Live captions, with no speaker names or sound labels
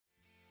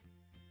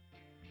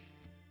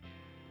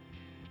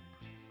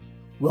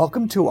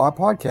Welcome to our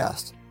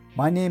podcast.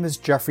 My name is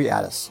Jeffrey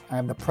Addis. I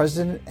am the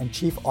President and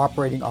Chief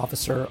Operating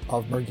Officer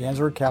of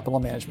Merganser Capital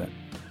Management.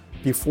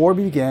 Before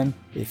we begin,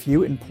 a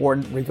few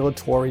important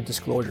regulatory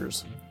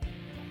disclosures.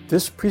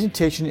 This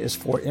presentation is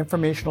for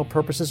informational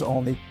purposes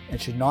only and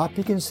should not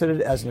be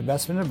considered as an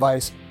investment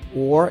advice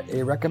or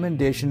a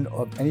recommendation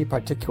of any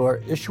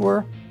particular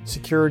issuer,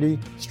 security,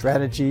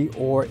 strategy,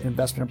 or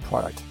investment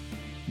product.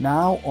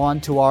 Now on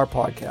to our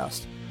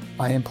podcast.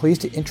 I am pleased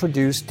to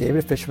introduce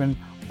David Fishman,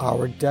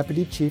 our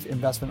Deputy Chief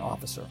Investment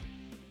Officer.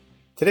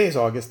 Today is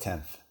August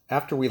 10th.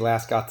 After we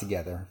last got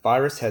together,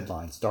 virus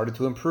headlines started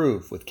to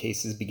improve with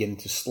cases beginning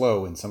to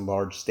slow in some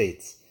large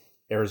states,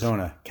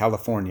 Arizona,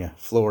 California,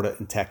 Florida,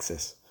 and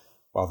Texas,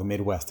 while the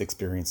Midwest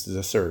experiences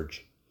a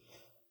surge.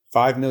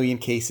 5 million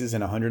cases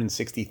and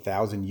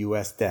 160,000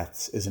 U.S.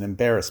 deaths is an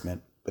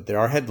embarrassment, but there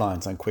are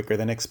headlines on quicker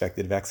than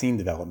expected vaccine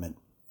development.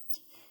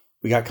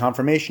 We got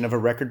confirmation of a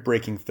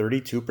record-breaking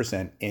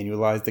 32%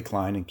 annualized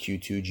decline in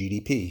Q2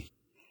 GDP.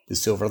 The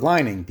silver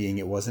lining being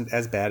it wasn't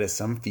as bad as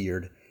some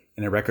feared,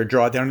 and a record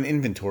drawdown in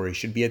inventory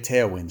should be a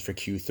tailwind for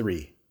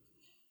Q3.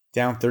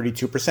 Down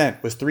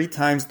 32% was 3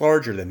 times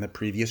larger than the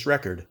previous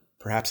record.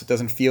 Perhaps it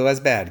doesn't feel as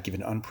bad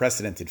given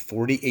unprecedented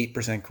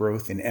 48%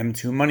 growth in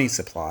M2 money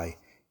supply,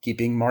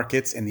 keeping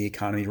markets and the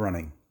economy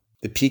running.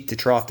 The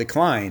peak-to-trough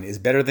decline is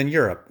better than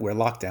Europe, where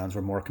lockdowns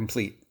were more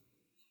complete.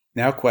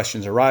 Now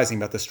questions are rising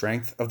about the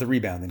strength of the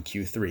rebound in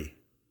Q3.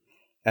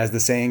 As the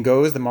saying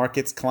goes, the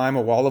markets climb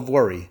a wall of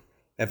worry,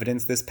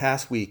 evidenced this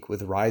past week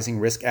with rising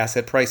risk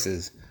asset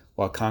prices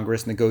while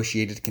Congress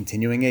negotiated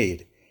continuing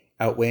aid,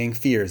 outweighing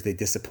fears they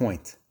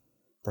disappoint,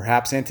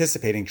 perhaps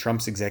anticipating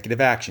Trump's executive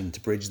action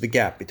to bridge the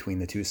gap between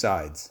the two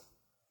sides.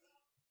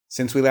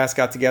 Since we last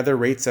got together,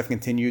 rates have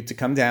continued to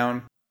come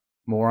down,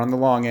 more on the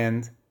long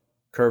end,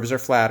 curves are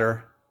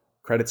flatter,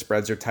 credit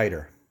spreads are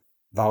tighter.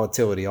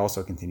 Volatility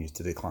also continues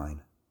to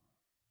decline.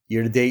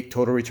 Year-to-date,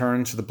 total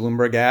returns for the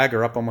Bloomberg Ag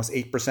are up almost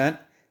 8%,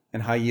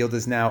 and high yield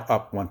is now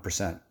up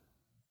 1%.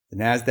 The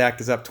NASDAQ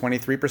is up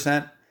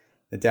 23%.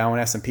 The Dow and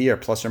S&P are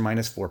plus or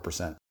minus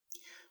 4%.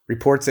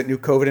 Reports that new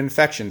COVID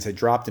infections had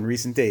dropped in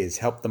recent days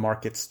helped the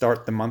market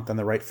start the month on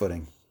the right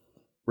footing.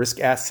 Risk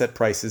asset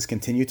prices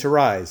continue to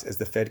rise as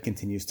the Fed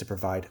continues to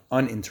provide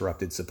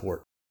uninterrupted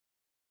support.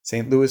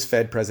 St. Louis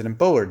Fed President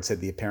Bullard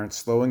said the apparent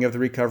slowing of the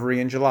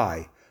recovery in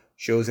July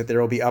shows that there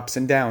will be ups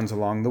and downs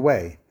along the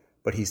way,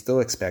 but he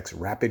still expects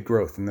rapid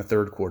growth in the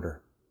third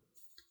quarter.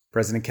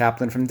 President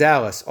Kaplan from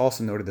Dallas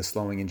also noted the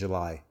slowing in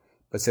July,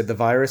 but said the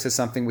virus is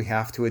something we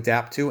have to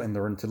adapt to and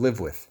learn to live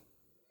with.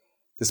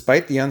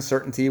 Despite the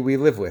uncertainty we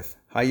live with,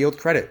 high-yield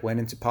credit went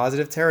into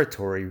positive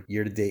territory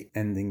year-to-date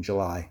ending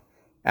July,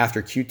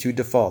 after Q2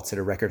 defaults hit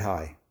a record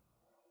high.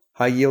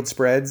 High-yield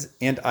spreads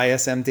and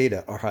ISM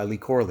data are highly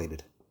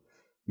correlated.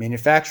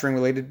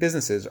 Manufacturing-related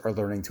businesses are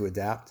learning to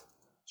adapt.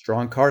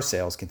 Strong car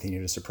sales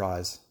continue to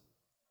surprise.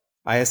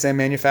 ISM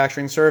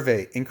Manufacturing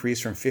Survey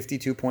increased from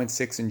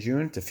 52.6 in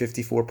June to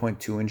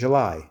 54.2 in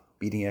July,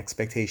 beating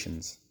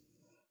expectations.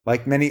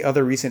 Like many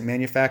other recent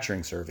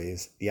manufacturing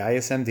surveys, the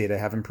ISM data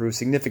have improved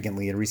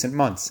significantly in recent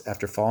months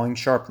after falling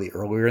sharply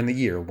earlier in the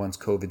year once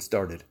COVID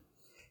started.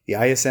 The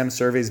ISM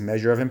survey's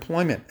measure of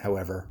employment,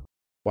 however,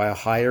 while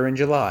higher in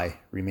July,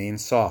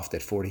 remains soft at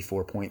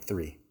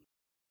 44.3.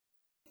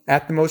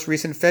 At the most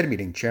recent Fed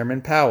meeting,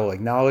 Chairman Powell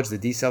acknowledged the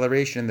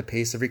deceleration in the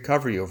pace of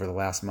recovery over the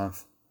last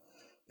month.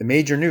 The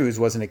major news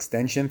was an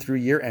extension through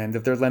year-end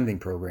of their lending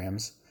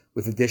programs,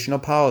 with additional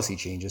policy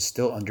changes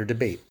still under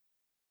debate.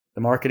 The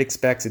market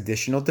expects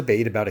additional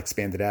debate about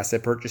expanded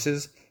asset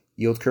purchases,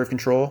 yield curve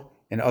control,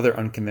 and other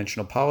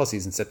unconventional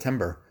policies in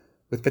September,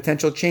 with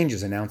potential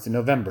changes announced in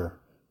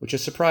November, which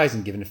is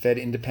surprising given Fed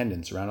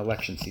independence around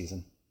election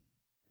season.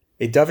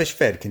 A dovish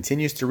Fed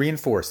continues to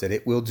reinforce that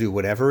it will do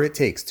whatever it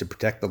takes to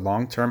protect the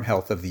long-term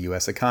health of the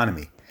U.S.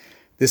 economy.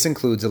 This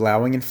includes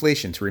allowing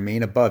inflation to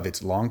remain above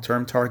its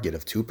long-term target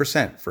of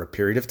 2% for a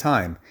period of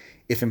time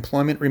if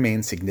employment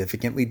remains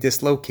significantly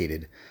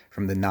dislocated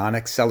from the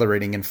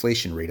non-accelerating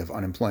inflation rate of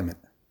unemployment.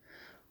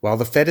 While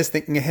the Fed is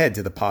thinking ahead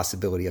to the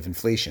possibility of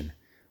inflation,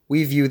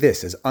 we view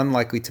this as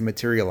unlikely to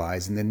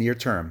materialize in the near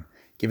term,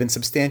 given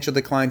substantial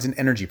declines in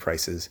energy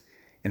prices,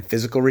 and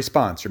fiscal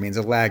response remains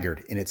a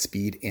laggard in its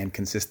speed and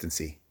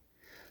consistency.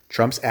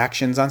 Trump's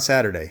actions on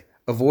Saturday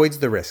avoids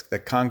the risk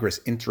that Congress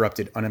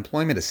interrupted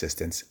unemployment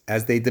assistance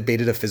as they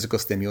debated a fiscal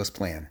stimulus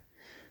plan.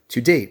 To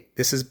date,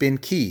 this has been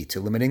key to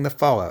limiting the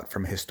fallout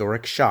from a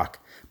historic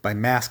shock by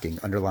masking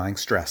underlying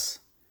stress.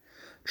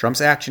 Trump's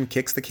action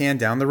kicks the can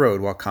down the road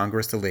while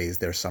Congress delays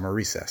their summer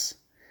recess.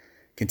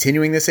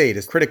 Continuing this aid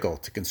is critical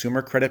to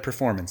consumer credit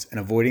performance and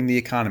avoiding the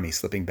economy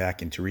slipping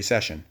back into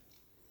recession.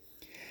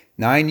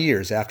 9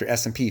 years after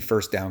S&P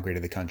first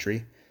downgraded the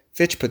country,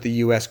 Fitch put the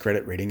U.S.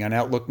 credit rating on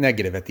outlook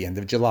negative at the end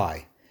of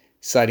July,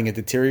 citing a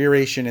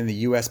deterioration in the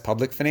U.S.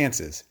 public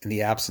finances and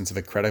the absence of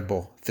a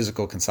credible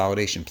fiscal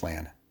consolidation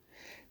plan.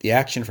 The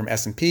action from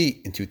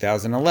S&P in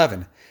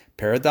 2011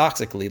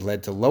 paradoxically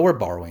led to lower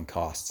borrowing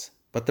costs,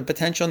 but the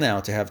potential now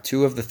to have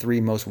 2 of the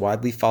 3 most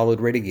widely followed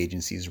rating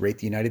agencies rate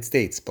the United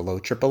States below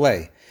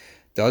AAA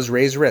does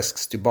raise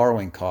risks to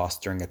borrowing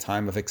costs during a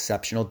time of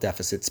exceptional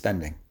deficit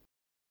spending.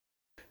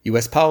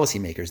 U.S.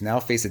 policymakers now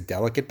face a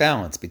delicate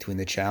balance between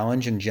the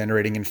challenge in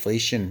generating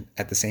inflation.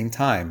 At the same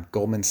time,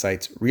 Goldman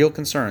cites real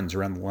concerns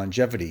around the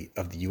longevity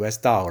of the U.S.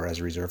 dollar as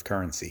a reserve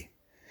currency.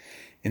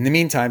 In the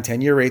meantime,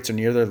 10-year rates are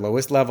near their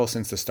lowest level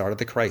since the start of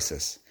the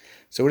crisis,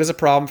 so it is a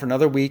problem for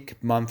another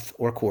week, month,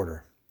 or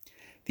quarter.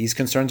 These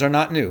concerns are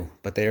not new,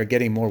 but they are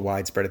getting more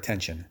widespread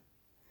attention.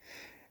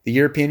 The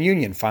European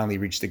Union finally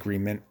reached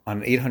agreement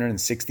on an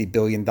 $860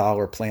 billion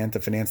plan to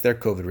finance their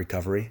COVID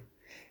recovery.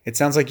 It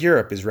sounds like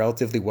Europe is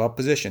relatively well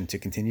positioned to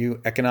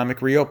continue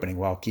economic reopening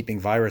while keeping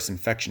virus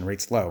infection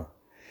rates low.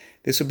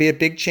 This would be a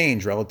big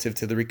change relative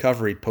to the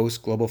recovery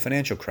post-global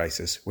financial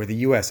crisis, where the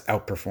U.S.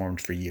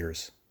 outperformed for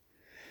years.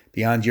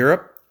 Beyond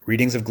Europe,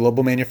 readings of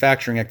global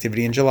manufacturing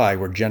activity in July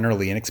were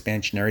generally in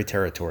expansionary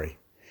territory.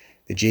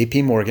 The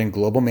J.P. Morgan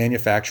Global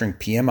Manufacturing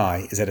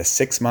PMI is at a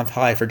 6-month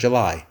high for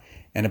July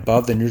and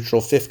above the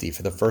neutral 50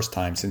 for the first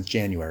time since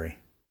January.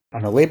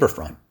 On the labor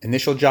front,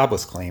 initial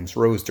jobless claims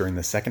rose during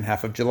the second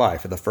half of July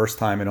for the first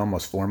time in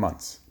almost 4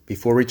 months,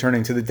 before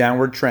returning to the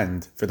downward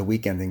trend for the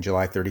week ending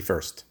July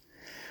 31st.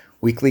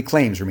 Weekly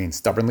claims remained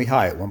stubbornly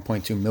high at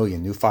 1.2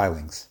 million new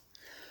filings.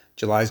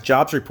 July's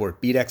jobs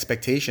report beat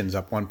expectations,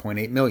 up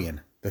 1.8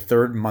 million, the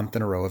third month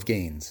in a row of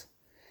gains.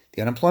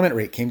 The unemployment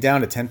rate came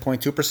down to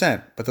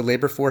 10.2%, but the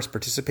labor force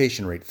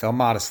participation rate fell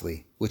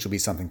modestly, which will be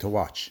something to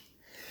watch.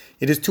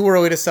 It is too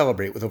early to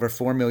celebrate with over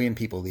 4 million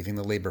people leaving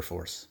the labor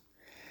force.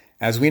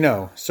 As we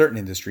know, certain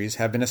industries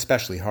have been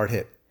especially hard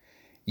hit.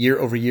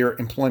 Year-over-year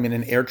employment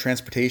in air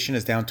transportation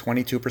is down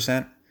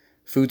 22%,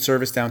 food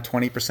service down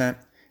 20%,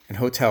 and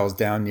hotels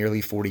down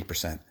nearly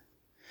 40%.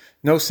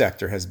 No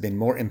sector has been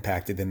more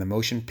impacted than the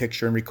motion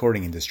picture and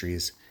recording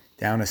industries,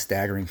 down a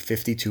staggering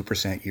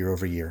 52%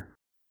 year-over-year.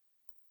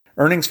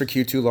 Earnings for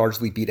Q2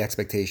 largely beat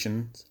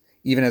expectations,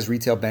 even as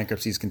retail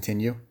bankruptcies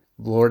continue.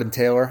 Lord &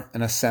 Taylor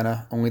and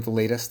Ascena, only the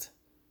latest.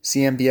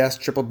 CMBS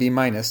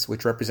BBB-,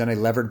 which represent a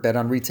levered bet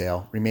on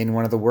retail, remain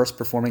one of the worst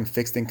performing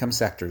fixed income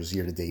sectors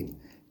year to date,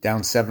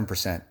 down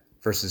 7%,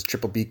 versus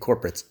BBB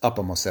corporates up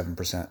almost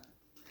 7%.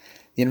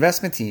 The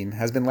investment team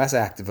has been less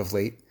active of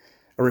late,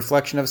 a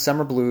reflection of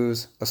summer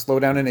blues, a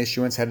slowdown in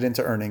issuance headed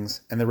into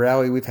earnings, and the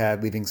rally we've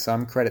had leaving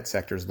some credit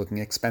sectors looking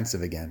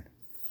expensive again.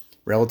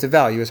 Relative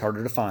value is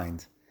harder to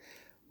find.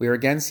 We are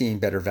again seeing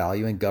better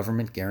value in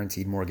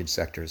government-guaranteed mortgage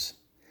sectors.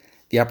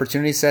 The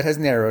opportunity set has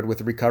narrowed with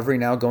the recovery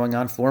now going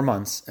on 4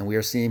 months, and we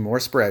are seeing more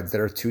spreads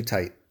that are too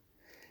tight.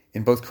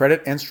 In both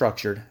credit and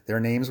structured, there are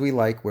names we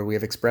like where we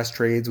have expressed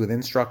trades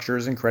within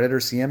structures and credit or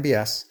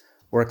CMBS,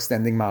 or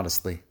extending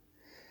modestly.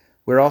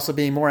 We're also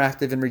being more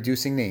active in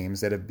reducing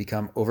names that have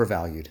become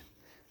overvalued.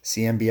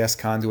 CMBS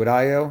Conduit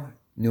IO,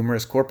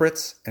 numerous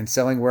corporates, and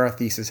selling where our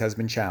thesis has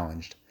been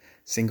challenged.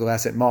 Single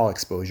asset mall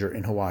exposure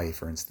in Hawaii,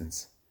 for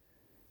instance.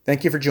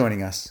 Thank you for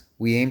joining us.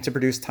 We aim to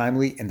produce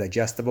timely and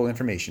digestible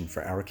information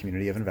for our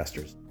community of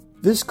investors.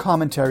 This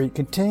commentary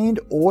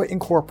contained or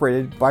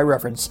incorporated by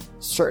reference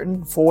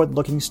certain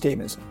forward-looking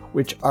statements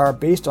which are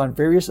based on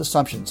various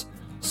assumptions,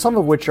 some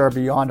of which are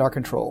beyond our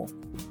control.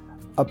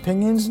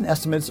 Opinions and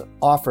estimates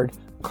offered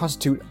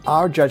constitute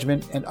our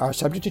judgment and are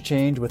subject to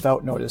change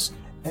without notice,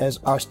 as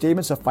are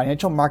statements of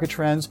financial market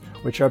trends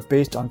which are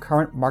based on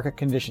current market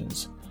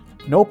conditions.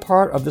 No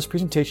part of this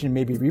presentation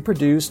may be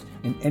reproduced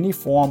in any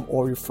form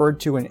or referred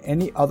to in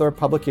any other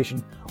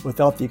publication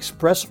without the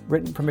express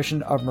written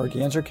permission of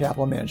Merganser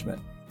Capital Management.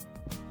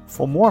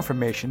 For more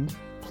information,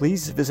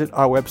 please visit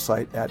our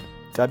website at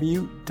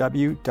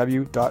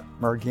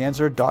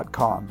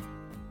www.merganser.com.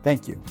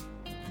 Thank you.